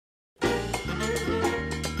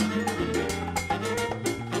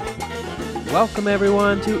Welcome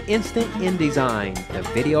everyone to Instant InDesign, the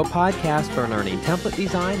video podcast for learning template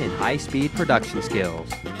design and high-speed production skills.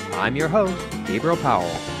 I'm your host, Gabriel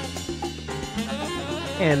Powell.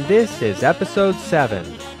 And this is episode 7,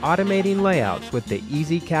 Automating Layouts with the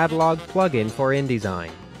EasyCatalog plugin for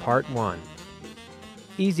InDesign, part 1.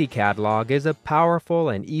 EasyCatalog is a powerful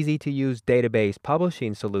and easy-to-use database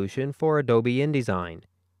publishing solution for Adobe InDesign.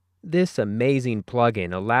 This amazing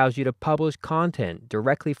plugin allows you to publish content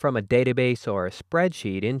directly from a database or a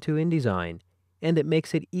spreadsheet into InDesign, and it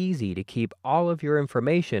makes it easy to keep all of your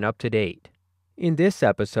information up to date. In this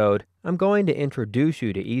episode, I'm going to introduce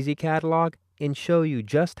you to EasyCatalog and show you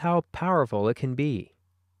just how powerful it can be.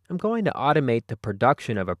 I'm going to automate the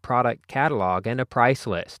production of a product catalog and a price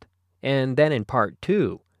list, and then in part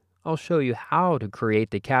 2, I'll show you how to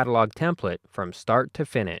create the catalog template from start to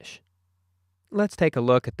finish. Let's take a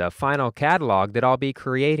look at the final catalog that I'll be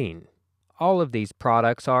creating. All of these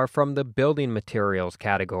products are from the building materials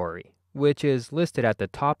category, which is listed at the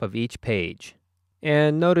top of each page.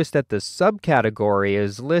 And notice that the subcategory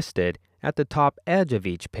is listed at the top edge of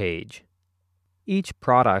each page. Each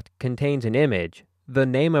product contains an image, the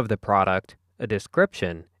name of the product, a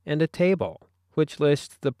description, and a table, which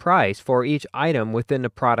lists the price for each item within the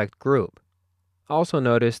product group. Also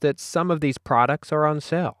notice that some of these products are on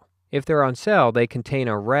sale. If they're on sale, they contain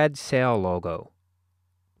a red sale logo.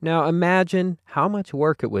 Now imagine how much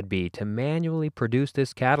work it would be to manually produce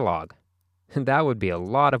this catalog. That would be a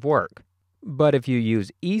lot of work. But if you use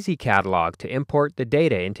EasyCatalog to import the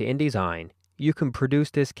data into InDesign, you can produce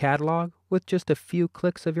this catalog with just a few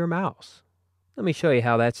clicks of your mouse. Let me show you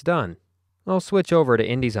how that's done. I'll switch over to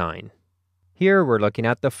InDesign. Here we're looking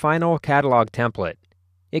at the final catalog template.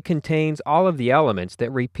 It contains all of the elements that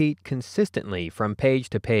repeat consistently from page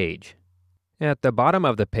to page. At the bottom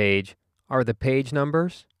of the page are the page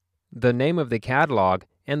numbers, the name of the catalog,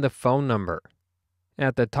 and the phone number.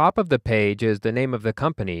 At the top of the page is the name of the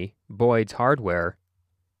company, Boyd's Hardware,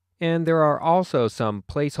 and there are also some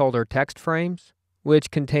placeholder text frames,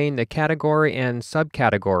 which contain the category and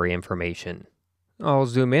subcategory information. I'll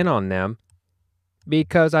zoom in on them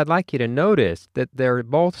because I'd like you to notice that they're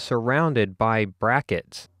both surrounded by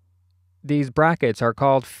brackets. These brackets are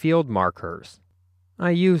called field markers.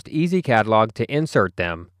 I used EasyCatalog to insert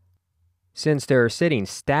them. Since they're sitting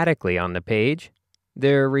statically on the page,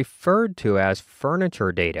 they're referred to as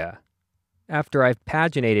furniture data. After I've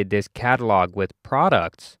paginated this catalog with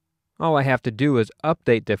products, all I have to do is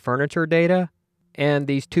update the furniture data, and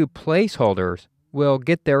these two placeholders will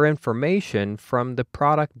get their information from the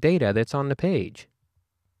product data that's on the page.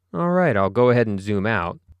 Alright, I'll go ahead and zoom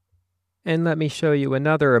out. And let me show you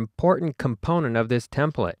another important component of this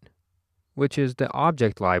template, which is the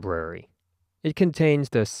object library. It contains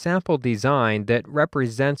the sample design that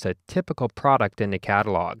represents a typical product in the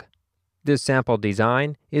catalog. This sample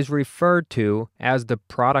design is referred to as the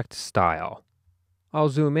product style. I'll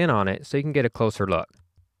zoom in on it so you can get a closer look.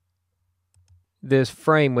 This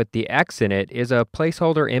frame with the X in it is a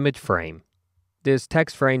placeholder image frame. This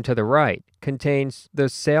text frame to the right contains the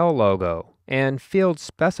sale logo and field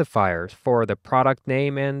specifiers for the product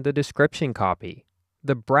name and the description copy.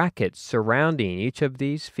 The brackets surrounding each of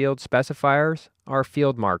these field specifiers are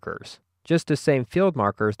field markers, just the same field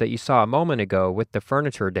markers that you saw a moment ago with the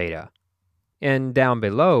furniture data. And down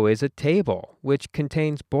below is a table, which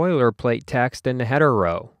contains boilerplate text in the header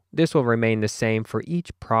row. This will remain the same for each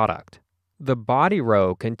product. The body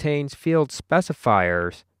row contains field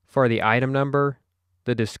specifiers for the item number,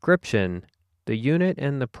 the description, the unit,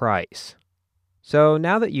 and the price. So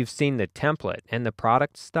now that you've seen the template and the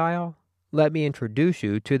product style, let me introduce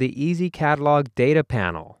you to the EasyCatalog data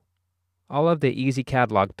panel. All of the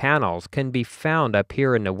EasyCatalog panels can be found up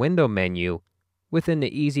here in the window menu within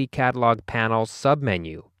the EasyCatalog panel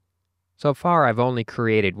submenu. So far I've only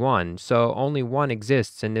created one, so only one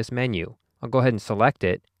exists in this menu. I'll go ahead and select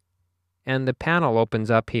it, and the panel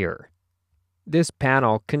opens up here. This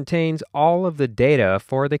panel contains all of the data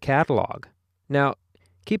for the catalog. Now,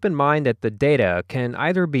 keep in mind that the data can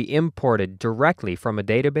either be imported directly from a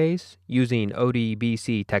database using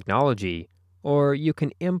ODBC technology, or you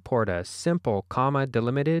can import a simple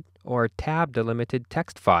comma-delimited or tab-delimited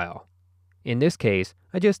text file. In this case,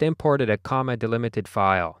 I just imported a comma-delimited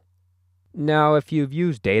file. Now, if you've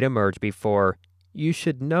used data merge before, you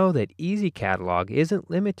should know that EasyCatalog isn't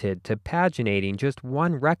limited to paginating just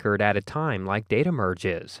one record at a time like data merge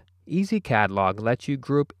is. EasyCatalog lets you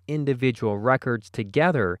group individual records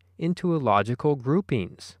together into logical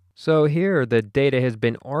groupings. So here the data has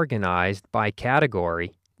been organized by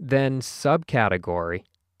category, then subcategory,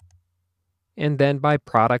 and then by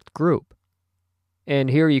product group. And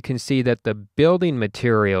here you can see that the building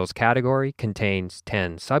materials category contains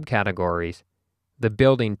 10 subcategories. The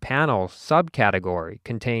building panel subcategory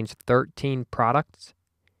contains 13 products,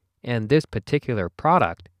 and this particular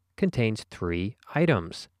product contains 3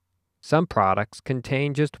 items. Some products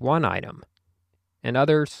contain just 1 item, and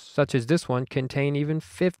others, such as this one, contain even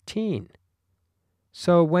 15.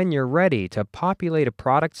 So when you're ready to populate a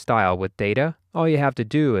product style with data, all you have to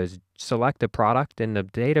do is select a product in the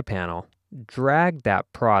data panel, drag that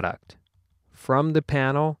product from the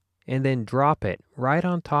panel, and then drop it right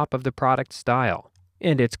on top of the product style.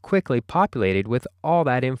 And it's quickly populated with all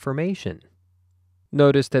that information.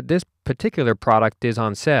 Notice that this particular product is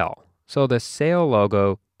on sale, so the sale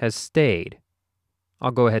logo has stayed.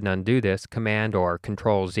 I'll go ahead and undo this, Command or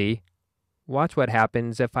Control Z. Watch what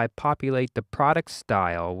happens if I populate the product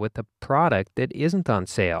style with a product that isn't on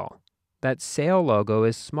sale. That sale logo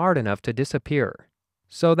is smart enough to disappear.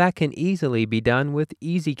 So that can easily be done with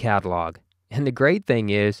EasyCatalog. And the great thing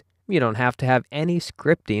is, you don't have to have any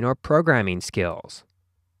scripting or programming skills.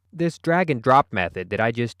 This drag and drop method that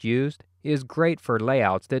I just used is great for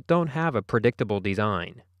layouts that don't have a predictable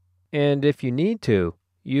design. And if you need to,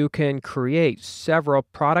 you can create several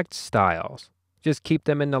product styles. Just keep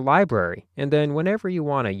them in the library, and then whenever you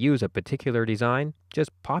want to use a particular design, just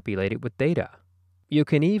populate it with data. You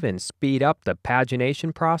can even speed up the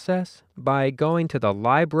pagination process by going to the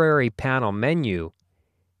Library panel menu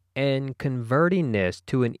and converting this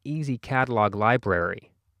to an EasyCatalog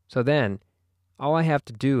library. So then, all I have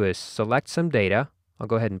to do is select some data. I'll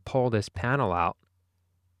go ahead and pull this panel out.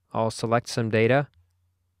 I'll select some data.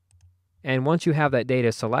 And once you have that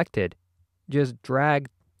data selected, just drag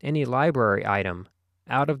any library item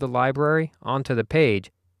out of the library onto the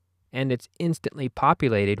page, and it's instantly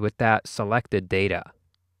populated with that selected data.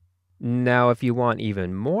 Now, if you want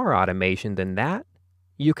even more automation than that,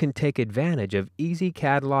 you can take advantage of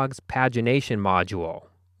EasyCatalog's Pagination Module,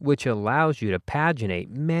 which allows you to paginate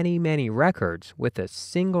many records with a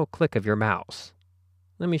single click of your mouse.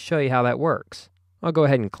 Let me show you how that works. I'll go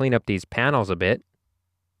ahead and clean up these panels a bit.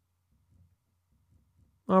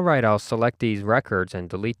 Alright, I'll select these records and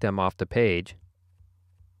delete them off the page.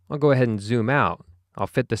 I'll go ahead and zoom out. I'll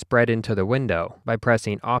fit the spread into the window by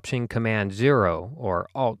pressing Option-Command-0 or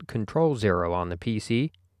Alt-Control-0 on the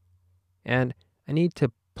PC. And I need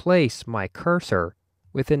to place my cursor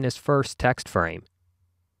within this first text frame.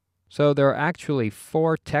 So there are actually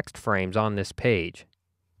 4 text frames on this page.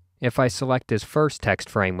 If I select this first text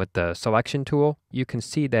frame with the selection tool, you can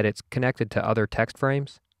see that it's connected to other text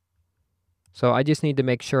frames. So I just need to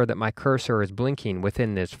make sure that my cursor is blinking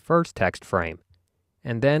within this first text frame.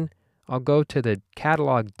 And then I'll go to the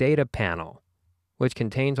Catalog Data panel, which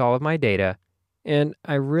contains all of my data, and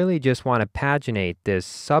I really just want to paginate this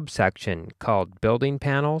subsection called Building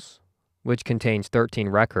Panels, which contains 13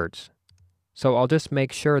 records. So I'll just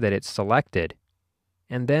make sure that it's selected,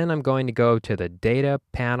 and then I'm going to go to the Data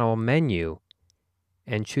panel menu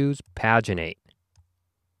and choose Paginate.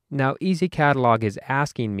 Now EasyCatalog is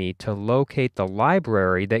asking me to locate the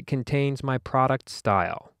library that contains my product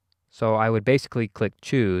style. So I would basically click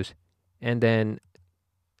Choose and then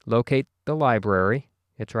locate the library.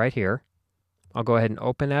 It's right here. I'll go ahead and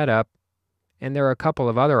open that up, and there are a couple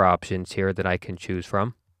of other options here that I can choose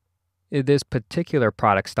from. This particular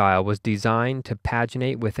product style was designed to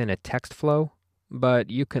paginate within a text flow, but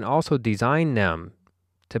you can also design them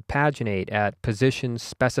to paginate at positions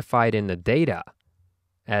specified in the data,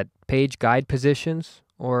 at page guide positions,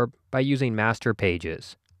 or by using master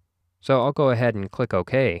pages. So I'll go ahead and click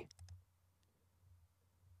OK.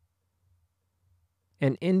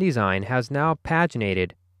 And InDesign has now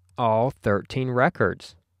paginated all 13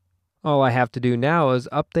 records. All I have to do now is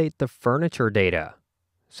update the furniture data.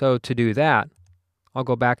 So to do that, I'll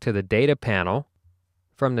go back to the Data panel.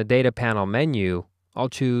 From the Data panel menu, I'll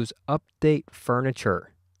choose Update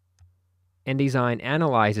Furniture. InDesign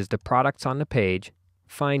analyzes the products on the page,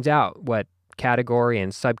 finds out what category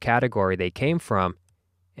and subcategory they came from,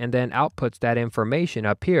 and then outputs that information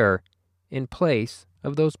up here in place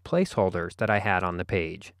of those placeholders that I had on the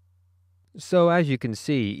page. So as you can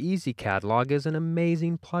see, EasyCatalog is an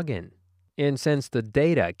amazing plugin. And since the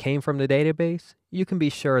data came from the database, you can be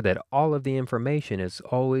sure that all of the information is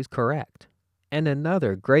always correct. And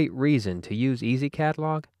another great reason to use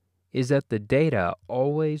EasyCatalog is that the data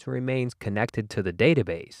always remains connected to the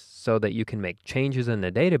database so that you can make changes in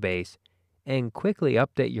the database and quickly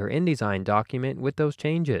update your InDesign document with those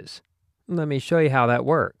changes. Let me show you how that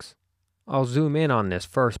works. I'll zoom in on this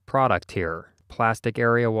first product here, plastic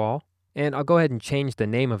area wall, and I'll go ahead and change the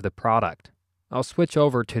name of the product. I'll switch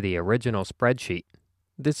over to the original spreadsheet.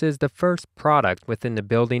 This is the first product within the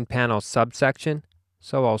Building Panel subsection,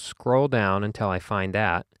 So I'll scroll down until I find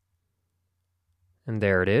that. And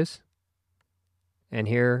there it is. And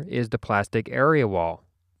here is the plastic area wall.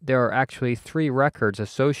 There are actually 3 records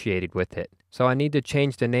associated with it. So I need to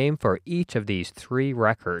change the name for each of these 3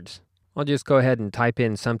 records. I'll just go ahead and type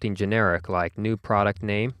in something generic like new product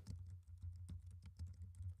name.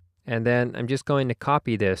 And then I'm just going to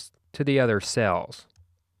copy this to the other cells.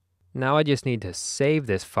 Now I just need to save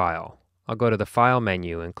this file. I'll go to the File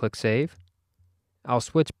menu and click Save. I'll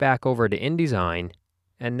switch back over to InDesign,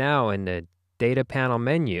 and now in the Data Panel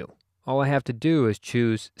menu, all I have to do is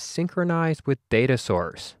choose Synchronize with Data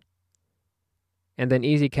Source. And then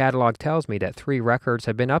EasyCatalog tells me that 3 records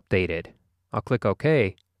have been updated. I'll click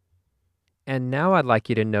OK. And now I'd like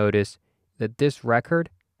you to notice that this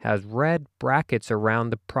record has red brackets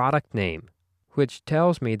around the product name, which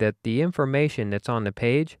tells me that the information that's on the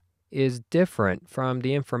page is different from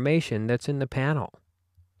the information that's in the panel.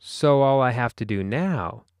 So all I have to do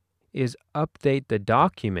now is update the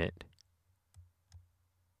document.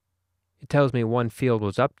 It tells me one field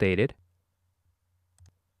was updated.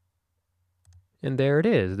 And there it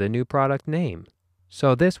is, the new product name.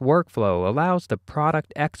 So this workflow allows the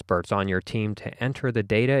product experts on your team to enter the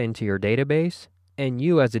data into your database, and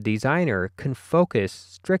you as a designer can focus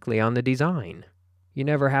strictly on the design. You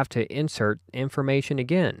never have to insert information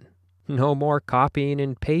again. No more copying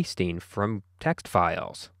and pasting from text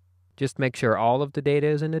files. Just make sure all of the data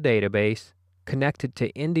is in the database, connected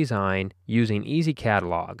to InDesign using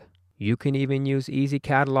EasyCatalog. You can even use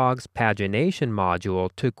EasyCatalog's Pagination Module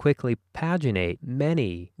to quickly paginate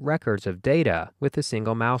many records of data with a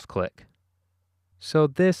single mouse click. So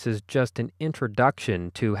this is just an introduction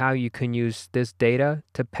to how you can use this data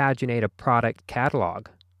to paginate a product catalog.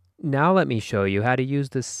 Now let me show you how to use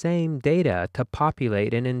the same data to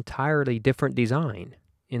populate an entirely different design.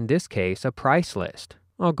 In this case, a price list.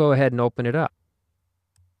 I'll go ahead and open it up.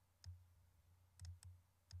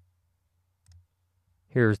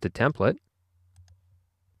 Here's the template.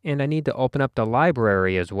 And I need to open up the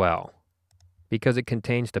library as well, because it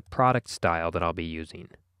contains the product style that I'll be using.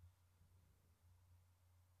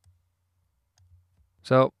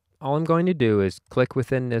 So all I'm going to do is click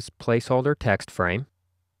within this placeholder text frame.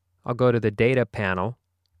 I'll go to the Data panel.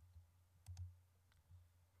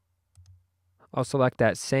 I'll select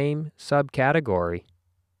that same subcategory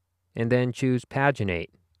and then choose Paginate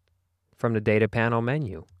from the Data panel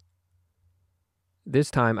menu.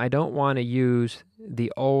 This time I don't want to use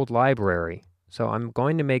the old library, so I'm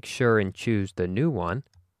going to make sure and choose the new one,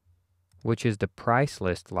 which is the price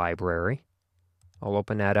list library. I'll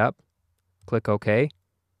open that up, click OK,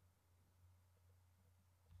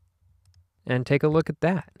 and take a look at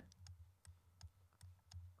that.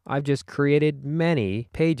 I've just created many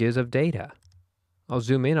pages of data. I'll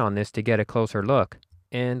zoom in on this to get a closer look,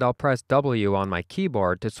 and I'll press W on my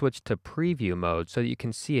keyboard to switch to preview mode so that you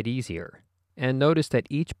can see it easier. And notice that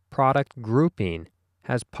each product grouping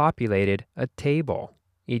has populated a table.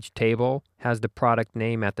 Each table has the product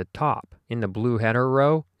name at the top in the blue header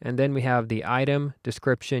row, and then we have the item,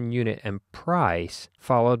 description, unit, and price,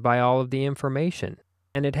 followed by all of the information.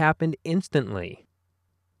 And it happened instantly.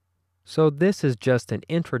 So this is just an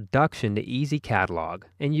introduction to EasyCatalog,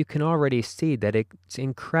 and you can already see that it's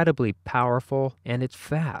incredibly powerful and it's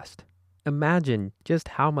fast. Imagine just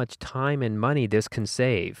how much time and money this can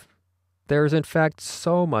save. There's in fact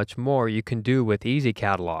so much more you can do with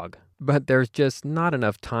EasyCatalog, but there's just not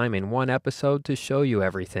enough time in one episode to show you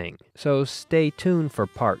everything. So stay tuned for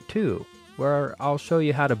part 2, where I'll show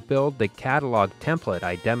you how to build the catalog template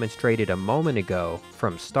I demonstrated a moment ago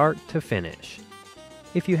from start to finish.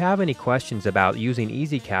 If you have any questions about using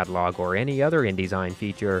EasyCatalog or any other InDesign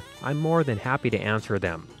feature, I'm more than happy to answer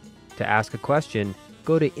them. To ask a question,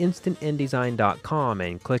 go to instantindesign.com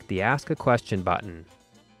and click the Ask a Question button.